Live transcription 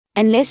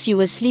Unless you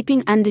were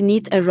sleeping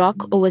underneath a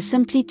rock or were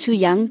simply too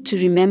young to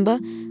remember,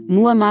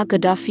 Muammar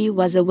Gaddafi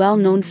was a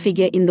well-known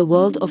figure in the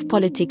world of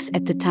politics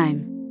at the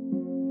time.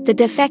 The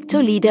de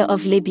facto leader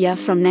of Libya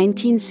from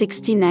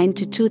 1969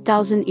 to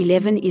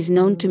 2011 is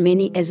known to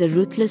many as a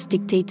ruthless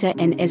dictator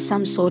and as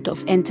some sort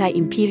of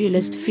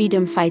anti-imperialist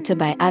freedom fighter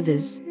by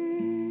others.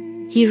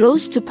 He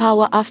rose to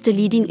power after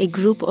leading a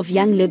group of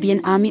young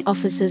Libyan army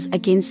officers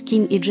against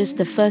King Idris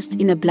I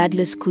in a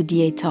bloodless coup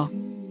d'état.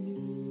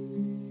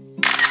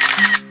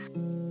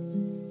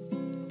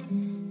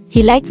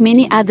 He, like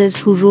many others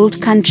who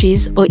ruled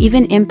countries or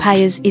even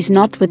empires, is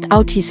not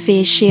without his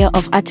fair share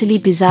of utterly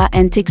bizarre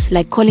antics,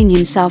 like calling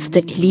himself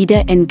the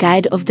leader and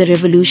guide of the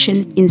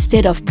revolution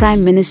instead of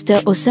prime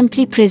minister or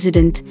simply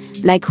president,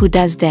 like who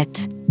does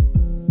that?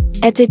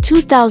 At a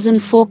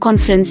 2004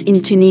 conference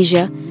in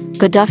Tunisia,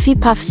 Gaddafi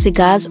puffed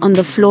cigars on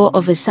the floor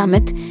of a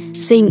summit,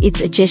 saying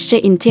it's a gesture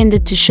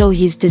intended to show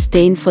his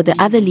disdain for the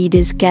other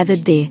leaders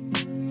gathered there.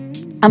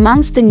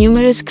 Amongst the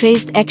numerous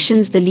crazed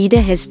actions the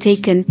leader has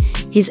taken,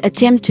 his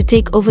attempt to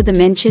take over the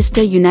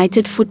Manchester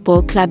United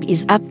Football Club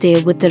is up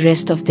there with the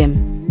rest of them.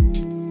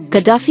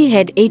 Gaddafi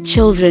had 8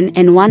 children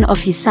and one of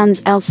his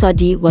sons,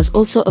 Al-Saadi, was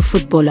also a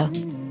footballer.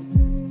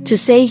 To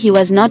say he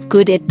was not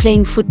good at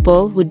playing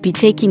football would be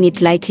taking it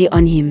lightly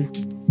on him.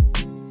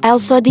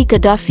 Al-Saadi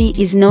Gaddafi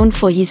is known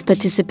for his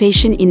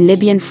participation in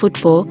Libyan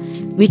football,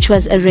 which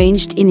was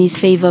arranged in his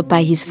favor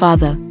by his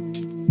father.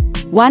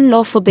 One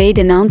law forbade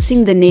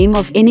announcing the name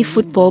of any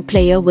football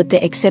player with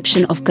the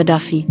exception of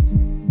Gaddafi.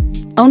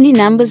 Only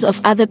numbers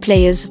of other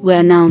players were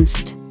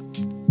announced.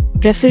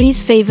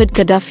 Referees favored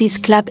Gaddafi's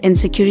club and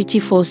security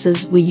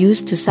forces were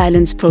used to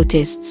silence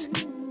protests.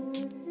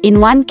 In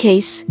one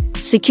case,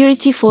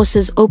 security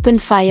forces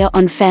opened fire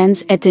on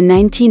fans at a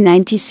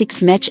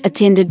 1996 match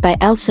attended by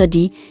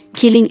Al-Saadi,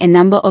 killing a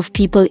number of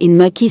people in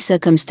murky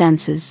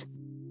circumstances.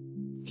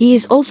 He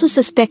is also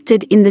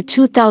suspected in the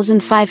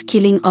 2005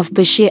 killing of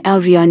Bashir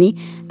al-Riani,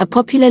 a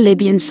popular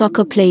Libyan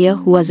soccer player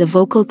who was a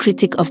vocal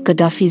critic of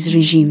Gaddafi's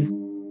regime.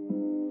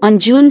 On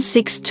June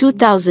 6,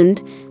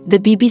 2000, the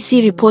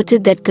BBC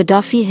reported that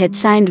Gaddafi had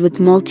signed with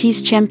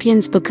Maltese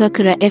champions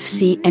Bakirkara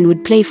FC and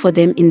would play for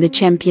them in the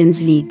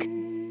Champions League.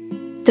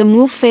 The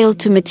move failed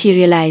to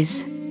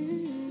materialize.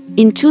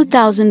 In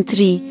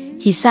 2003,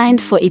 he signed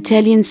for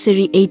Italian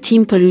Serie A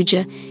team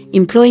Perugia,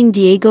 employing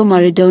Diego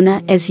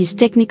Maradona as his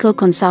technical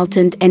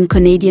consultant and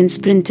Canadian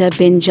sprinter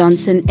Ben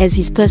Johnson as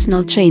his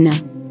personal trainer.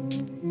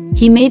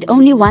 He made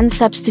only one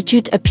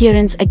substitute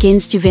appearance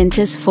against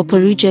Juventus for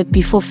Perugia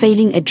before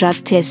failing a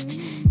drug test,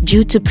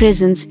 due to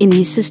presence in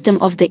his system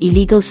of the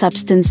illegal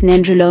substance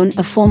nandrolone,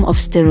 a form of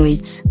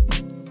steroids.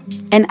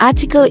 An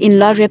article in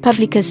La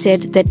Repubblica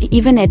said that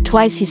even at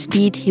twice his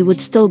speed he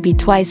would still be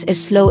twice as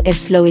slow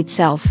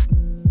itself.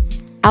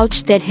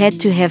 Ouch, that had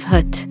to have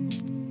hurt.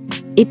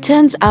 It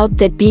turns out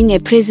that being a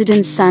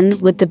president's son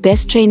with the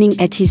best training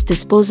at his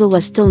disposal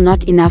was still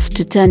not enough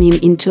to turn him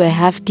into a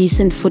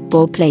half-decent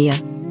football player.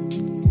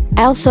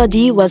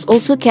 Al-Saadi was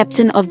also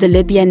captain of the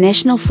Libya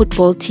national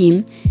football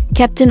team,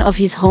 captain of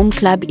his home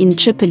club in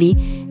Tripoli,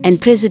 and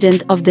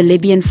president of the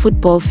Libyan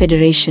Football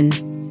Federation.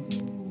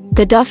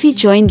 Gaddafi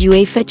joined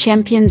UEFA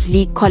Champions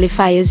League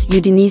qualifiers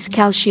Udinese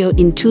Calcio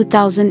in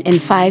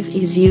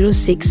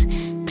 2005-06,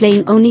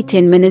 playing only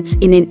 10 minutes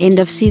in an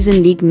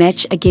end-of-season league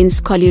match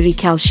against Cagliari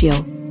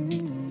Calcio.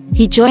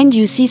 He joined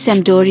UC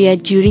Sampdoria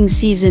during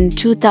season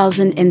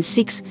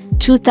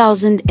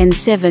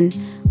 2006-2007,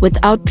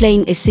 without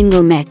playing a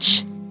single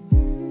match.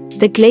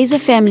 The Glazer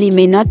family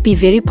may not be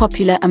very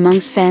popular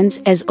amongst fans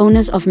as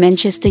owners of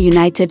Manchester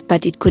United,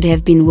 but it could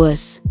have been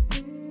worse.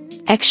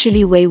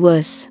 Actually, way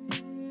worse.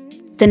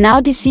 The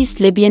now-deceased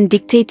Libyan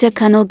dictator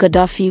Colonel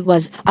Gaddafi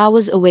was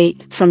hours away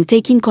from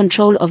taking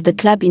control of the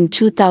club in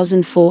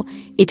 2004,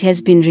 it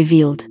has been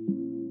revealed.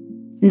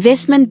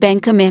 Investment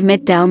banker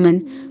Mehmet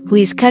Dalman, who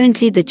is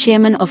currently the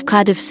chairman of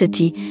Cardiff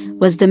City,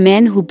 was the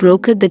man who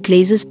brokered the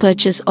Glazers'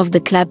 purchase of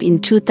the club in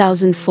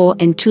 2004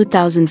 and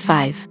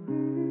 2005.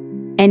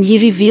 And he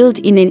revealed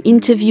in an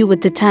interview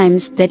with The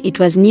Times that it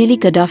was nearly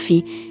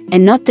Gaddafi,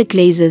 and not the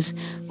Glazers,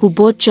 who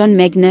bought John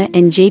Magner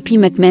and JP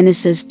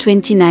McManus's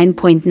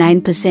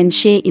 29.9%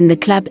 share in the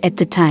club at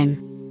the time.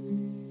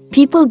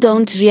 People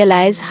don't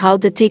realize how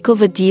the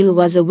takeover deal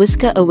was a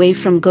whisker away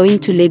from going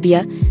to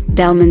Libya,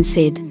 Dalman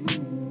said.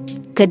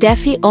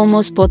 Gaddafi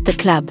almost bought the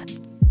club.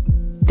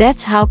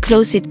 That's how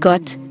close it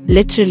got,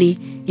 literally,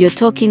 you're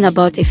talking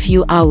about a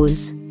few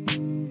hours.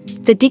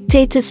 The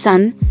dictator's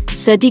son,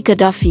 Saadi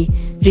Gaddafi,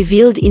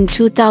 revealed in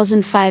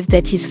 2005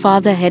 that his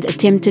father had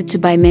attempted to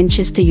buy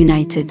Manchester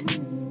United.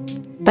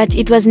 But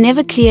it was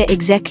never clear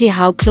exactly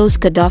how close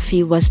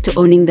Gaddafi was to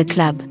owning the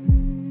club.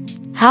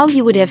 How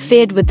he would have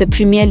fared with the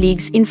Premier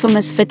League's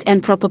infamous fit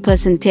and proper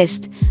person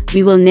test,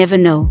 we will never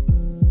know.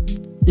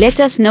 Let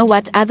us know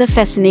what other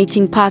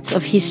fascinating parts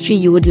of history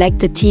you would like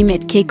the team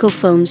at Keiko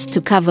Films to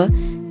cover.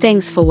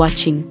 Thanks for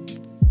watching.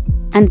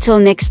 Until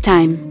next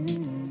time.